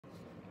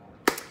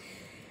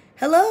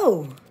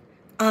Hello.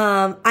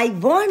 I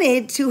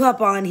wanted to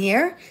hop on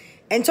here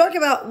and talk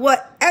about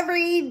what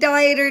every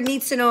dieter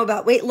needs to know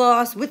about weight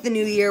loss. With the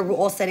new year, we're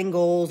all setting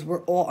goals.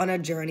 We're all on a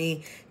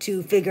journey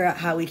to figure out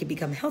how we can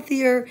become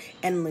healthier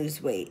and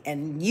lose weight.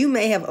 And you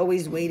may have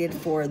always waited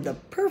for the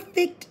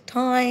perfect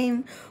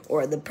time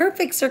or the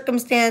perfect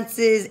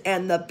circumstances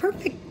and the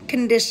perfect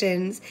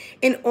conditions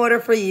in order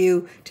for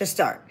you to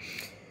start.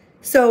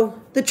 So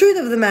the truth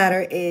of the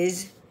matter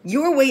is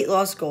your weight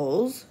loss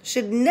goals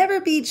should never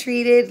be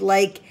treated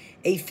like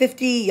a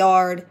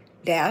 50-yard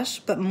dash,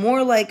 but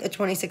more like a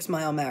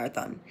 26-mile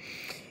marathon.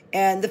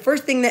 And the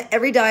first thing that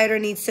every dieter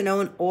needs to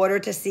know in order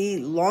to see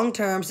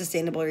long-term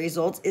sustainable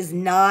results is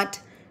not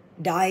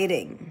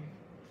dieting.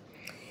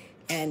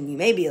 And you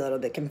may be a little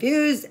bit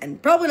confused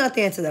and probably not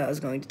the answer that I was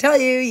going to tell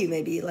you. You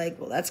may be like,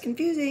 well, that's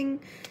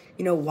confusing.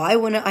 Why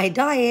wouldn't I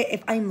diet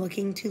if I'm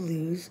looking to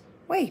lose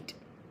weight?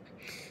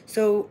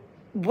 So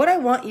what I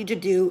want you to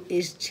do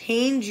is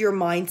change your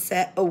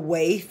mindset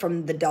away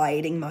from the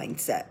dieting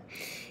mindset.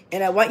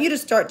 And I want you to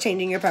start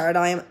changing your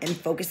paradigm and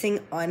focusing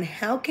on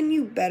how can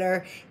you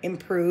better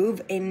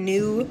improve a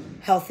new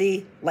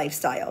healthy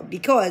lifestyle.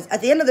 Because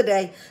at the end of the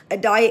day, a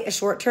diet is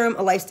short-term,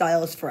 a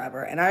lifestyle is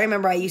forever. And I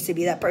remember I used to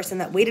be that person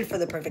that waited for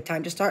the perfect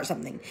time to start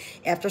something.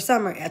 After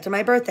summer, after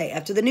my birthday,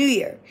 after the new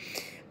year.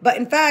 But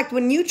in fact,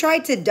 when you try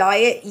to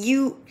diet,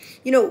 you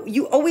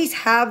always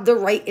have the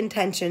right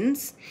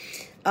intentions.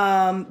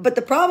 But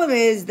the problem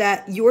is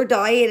that your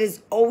diet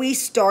is always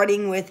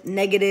starting with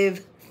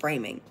negative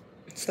framing.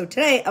 So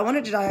today, I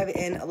wanted to dive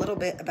in a little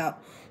bit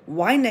about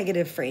why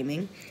negative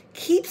framing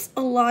keeps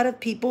a lot of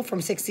people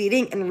from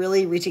succeeding and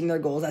really reaching their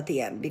goals at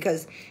the end.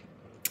 Because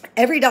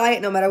every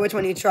diet, no matter which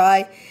one you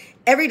try,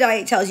 every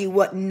diet tells you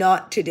what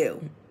not to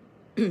do.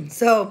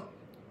 So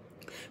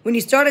when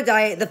you start a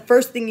diet, the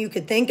first thing you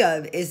could think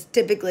of is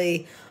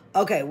typically,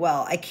 okay,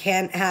 well, I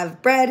can't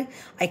have bread,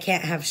 I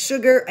can't have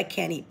sugar, I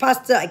can't eat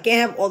pasta, I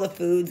can't have all the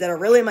foods that are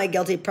really my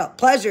guilty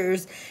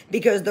pleasures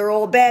because they're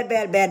all bad.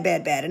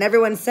 And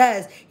everyone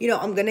says,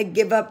 I'm going to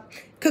give up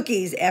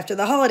cookies after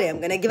the holiday. I'm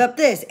going to give up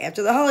this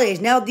after the holidays.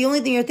 Now, the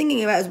only thing you're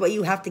thinking about is what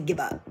you have to give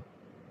up.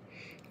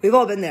 We've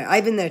all been there.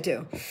 I've been there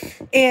too.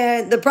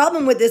 And the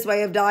problem with this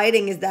way of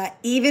dieting is that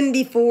even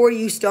before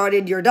you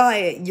started your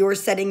diet, you're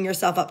setting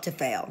yourself up to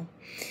fail.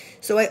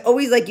 So I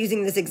always like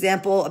using this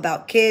example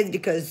about kids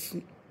because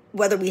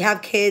whether we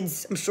have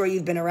kids, I'm sure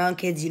you've been around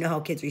kids, you know how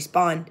kids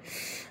respond.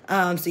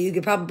 So you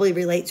could probably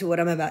relate to what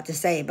I'm about to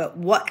say. But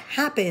what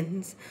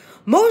happens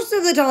most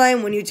of the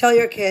time when you tell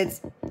your kids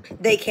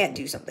they can't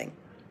do something?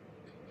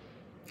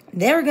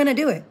 They're going to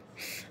do it.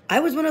 I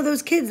was one of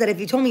those kids that if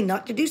you told me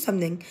not to do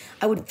something,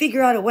 I would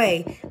figure out a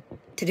way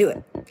to do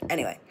it.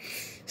 Anyway,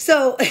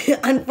 so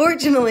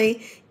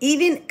unfortunately,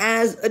 even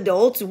as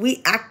adults,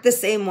 we act the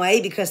same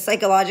way because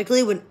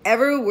psychologically,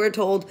 whenever we're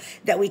told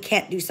that we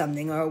can't do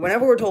something or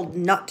whenever we're told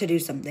not to do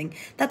something,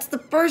 that's the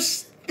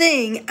first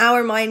thing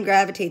our mind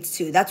gravitates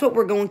to. That's what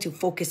we're going to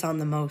focus on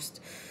the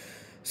most.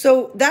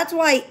 So that's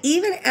why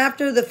even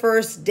after the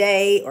first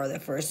day or the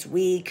first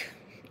week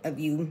of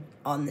you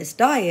on this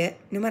diet,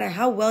 no matter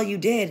how well you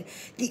did,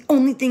 the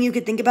only thing you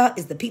could think about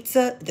is the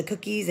pizza, the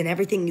cookies, and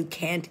everything you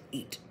can't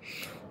eat.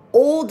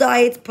 All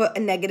diets put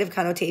a negative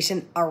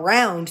connotation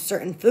around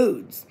certain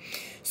foods.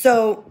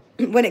 So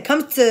when it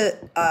comes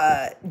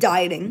to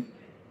dieting,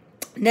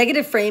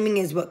 negative framing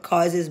is what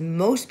causes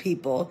most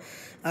people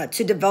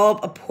to develop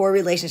a poor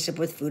relationship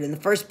with food in the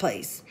first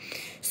place.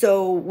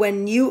 So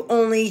when you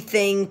only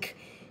think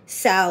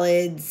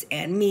salads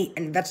and meat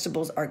and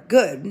vegetables are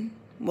good,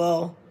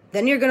 well,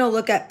 then you're going to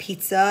look at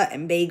pizza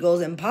and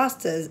bagels and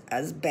pastas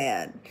as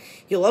bad.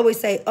 You'll always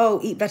say,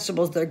 oh, eat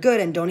vegetables, they're good,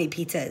 and don't eat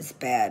pizza, it's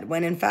bad.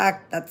 When in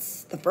fact,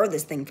 that's the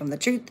furthest thing from the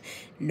truth.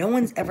 No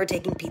one's ever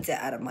taking pizza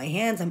out of my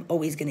hands. I'm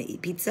always going to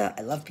eat pizza.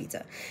 I love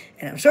pizza.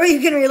 And I'm sure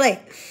you can relate.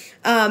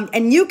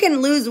 And you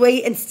can lose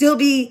weight and still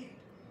be,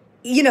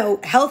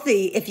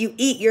 healthy if you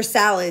eat your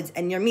salads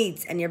and your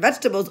meats and your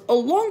vegetables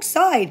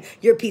alongside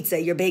your pizza,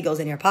 your bagels,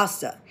 and your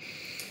pasta.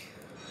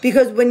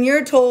 Because when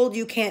you're told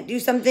you can't do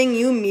something,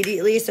 you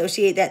immediately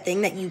associate that thing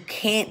that you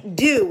can't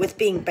do with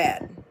being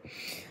bad.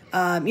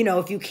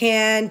 If you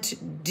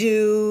can't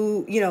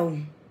do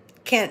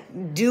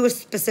a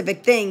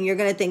specific thing, you're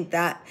going to think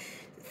that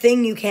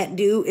thing you can't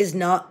do is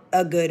not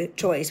a good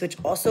choice, which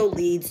also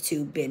leads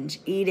to binge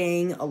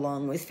eating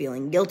along with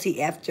feeling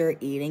guilty after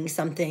eating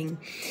something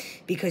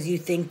because you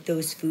think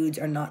those foods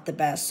are not the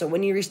best. So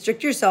when you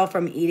restrict yourself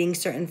from eating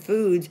certain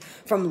foods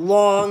for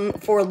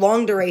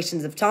long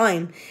durations of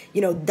time,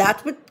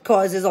 that's what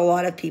causes a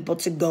lot of people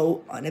to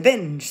go on a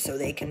binge. So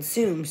they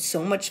consume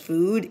so much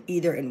food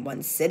either in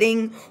one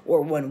sitting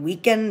or one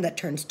weekend that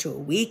turns to a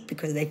week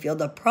because they feel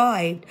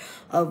deprived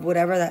of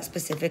whatever that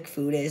specific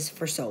food is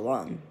for so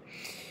long.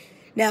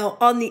 Now,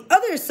 on the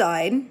other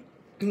side,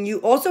 you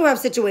also have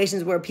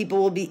situations where people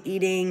will be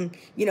eating,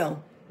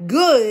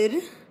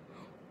 good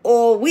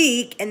all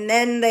week, and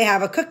then they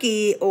have a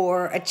cookie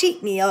or a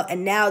cheat meal,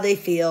 and now they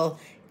feel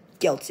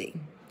guilty.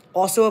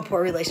 Also a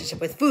poor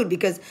relationship with food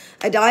because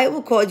a diet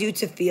will cause you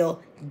to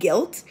feel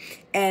guilt.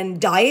 And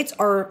diets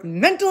are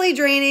mentally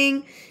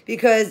draining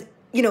because,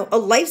 a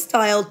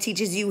lifestyle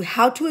teaches you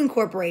how to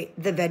incorporate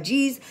the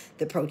veggies,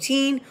 the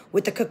protein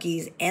with the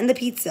cookies and the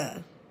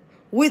pizza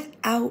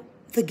without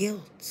the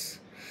guilt,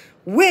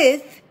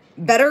 with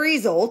better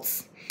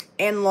results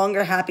and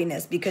longer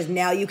happiness, because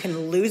now you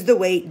can lose the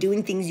weight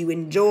doing things you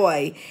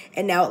enjoy,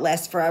 and now it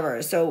lasts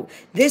forever. So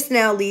this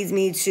now leads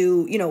me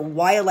to,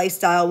 why a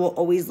lifestyle will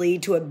always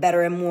lead to a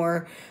better and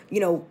more,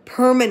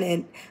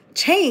 permanent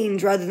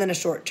change rather than a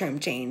short-term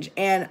change.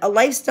 And a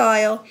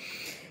lifestyle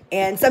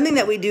and something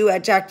that we do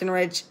at Jacked and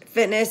Rich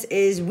Fitness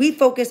is we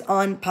focus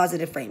on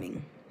positive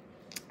framing.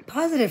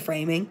 Positive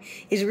framing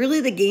is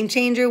really the game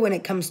changer when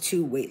it comes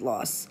to weight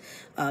loss.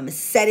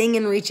 Setting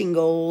and reaching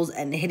goals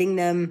and hitting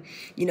them,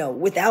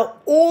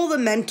 without all the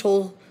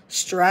mental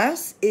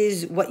stress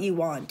is what you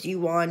want. You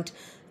want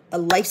a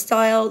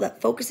lifestyle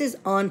that focuses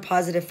on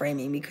positive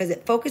framing because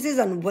it focuses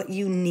on what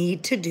you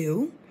need to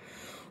do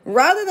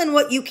rather than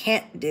what you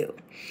can't do.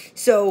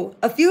 So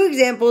a few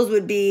examples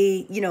would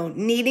be,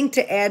 needing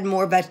to add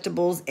more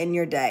vegetables in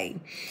your day.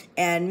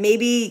 And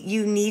maybe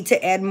you need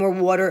to add more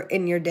water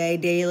in your day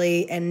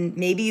daily. And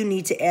maybe you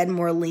need to add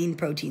more lean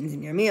proteins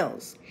in your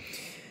meals.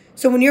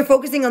 So when you're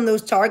focusing on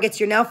those targets,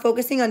 you're now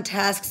focusing on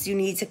tasks you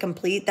need to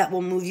complete that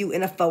will move you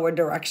in a forward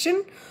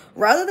direction,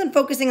 rather than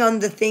focusing on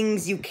the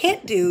things you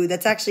can't do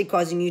that's actually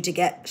causing you to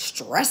get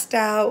stressed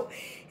out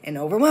and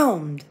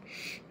overwhelmed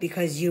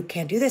because you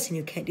can't do this and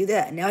you can't do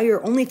that. And now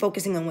you're only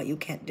focusing on what you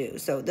can't do.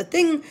 So the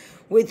thing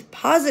with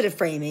positive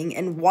framing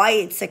and why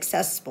it's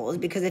successful is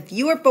because if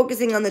you are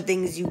focusing on the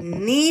things you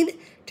need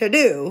to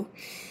do,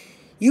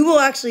 you will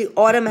actually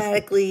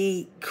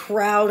automatically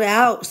crowd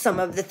out some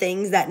of the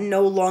things that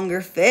no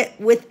longer fit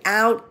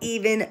without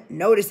even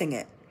noticing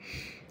it.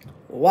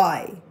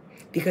 Why?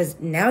 Because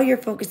now you're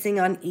focusing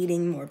on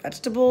eating more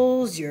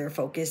vegetables. You're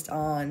focused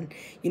on,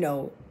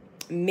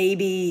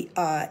 maybe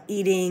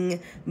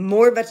eating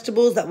more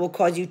vegetables that will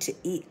cause you to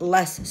eat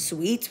less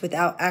sweets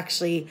without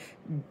actually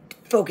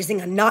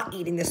focusing on not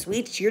eating the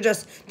sweets.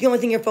 The only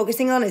thing you're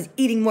focusing on is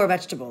eating more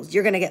vegetables.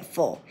 You're going to get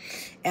full.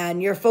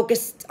 And you're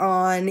focused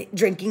on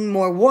drinking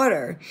more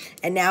water.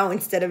 And now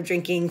instead of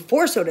drinking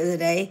 4 sodas a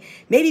day,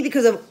 maybe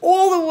because of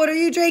all the water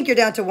you drink, you're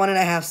down to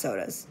 1.5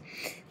 sodas.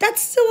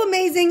 That's still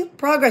amazing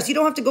progress. You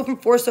don't have to go from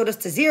 4 sodas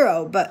to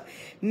 0, but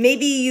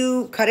maybe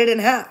you cut it in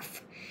half.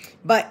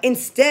 But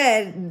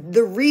instead,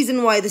 the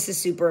reason why this is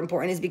super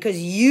important is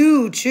because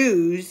you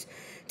choose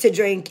to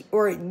drink,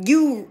 or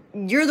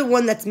you're the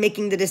one that's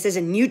making the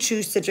decision. You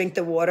choose to drink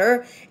the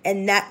water,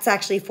 and that's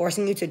actually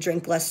forcing you to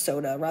drink less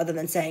soda rather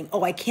than saying,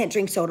 oh, I can't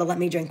drink soda, let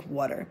me drink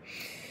water.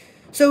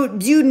 So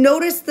do you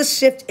notice the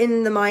shift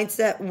in the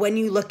mindset when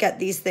you look at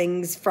these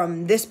things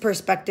from this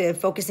perspective,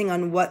 focusing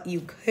on what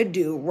you could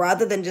do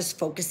rather than just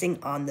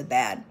focusing on the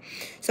bad?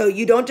 So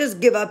you don't just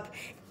give up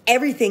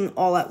everything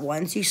all at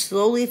once. You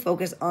slowly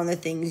focus on the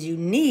things you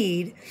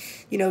need,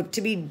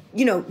 to be,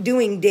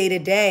 doing day to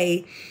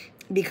day,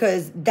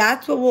 because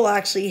that's what will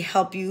actually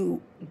help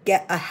you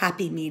get a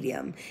happy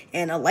medium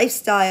and a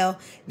lifestyle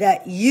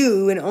that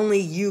you and only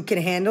you can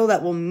handle,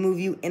 that will move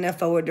you in a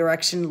forward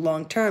direction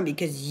long term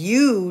because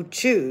you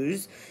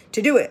choose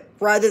to do it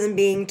rather than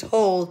being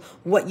told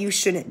what you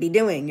shouldn't be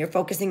doing. You're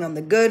focusing on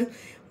the good.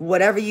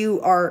 Whatever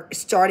you are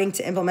starting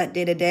to implement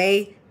day to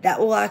day, that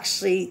will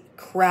actually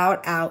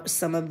crowd out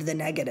some of the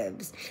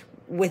negatives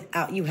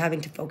without you having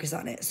to focus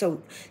on it.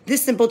 So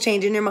this simple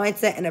change in your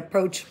mindset and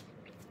approach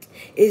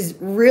is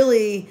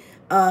really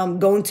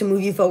going to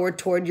move you forward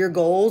toward your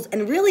goals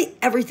and really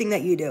everything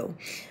that you do.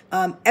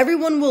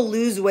 Everyone will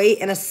lose weight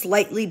in a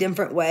slightly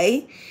different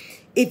way.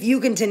 If you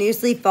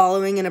continuously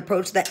following an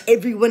approach that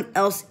everyone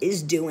else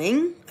is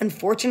doing,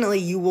 unfortunately,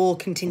 you will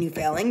continue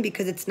failing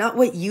because it's not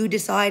what you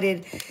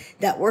decided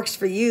that works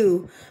for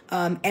you,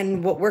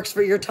 and what works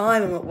for your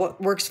time and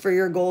what works for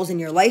your goals and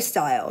your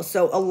lifestyle.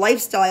 So a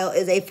lifestyle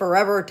is a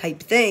forever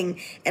type thing,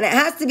 and it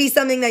has to be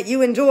something that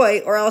you enjoy,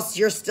 or else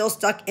you're still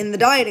stuck in the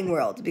dieting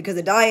world, because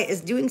a diet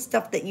is doing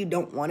stuff that you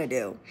don't want to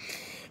do.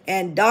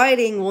 And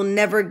dieting will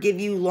never give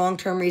you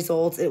long-term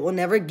results. It will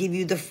never give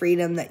you the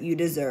freedom that you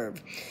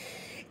deserve.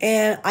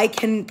 And I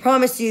can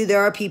promise you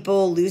there are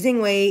people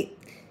losing weight,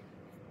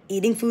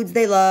 eating foods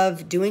they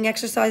love, doing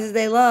exercises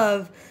they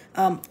love,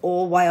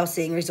 all while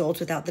seeing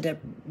results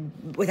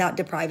without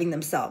depriving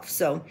themselves.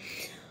 So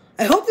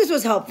I hope this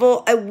was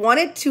helpful. I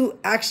wanted to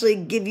actually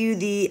give you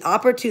the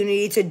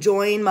opportunity to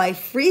join my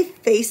free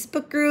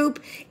Facebook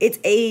group. It's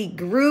a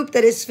group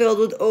that is filled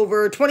with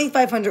over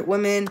 2,500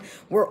 women.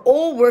 We're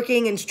all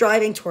working and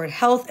striving toward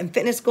health and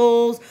fitness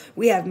goals.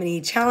 We have many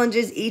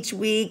challenges each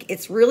week.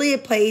 It's really a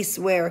place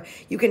where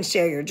you can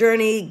share your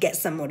journey, get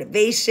some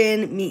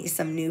motivation, meet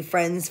some new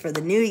friends for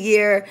the new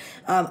year.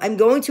 I'm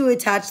going to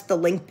attach the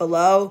link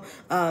below,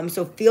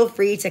 so feel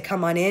free to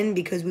come on in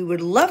because we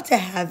would love to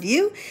have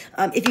you.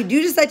 If you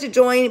do decide to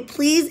join,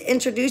 please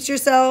introduce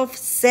yourself,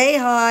 say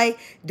hi,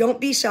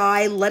 don't be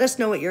shy, let us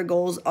know what your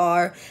goals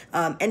are.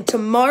 And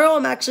tomorrow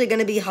I'm actually going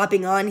to be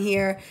hopping on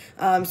here,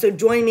 so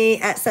join me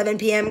at 7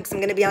 p.m. because I'm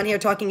going to be on here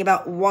talking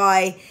about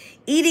why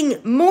eating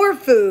more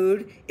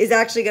food is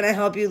actually going to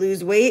help you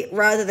lose weight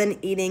rather than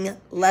eating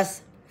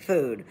less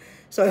food.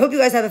 So I hope you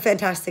guys have a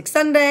fantastic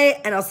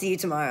Sunday, and I'll see you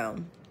tomorrow.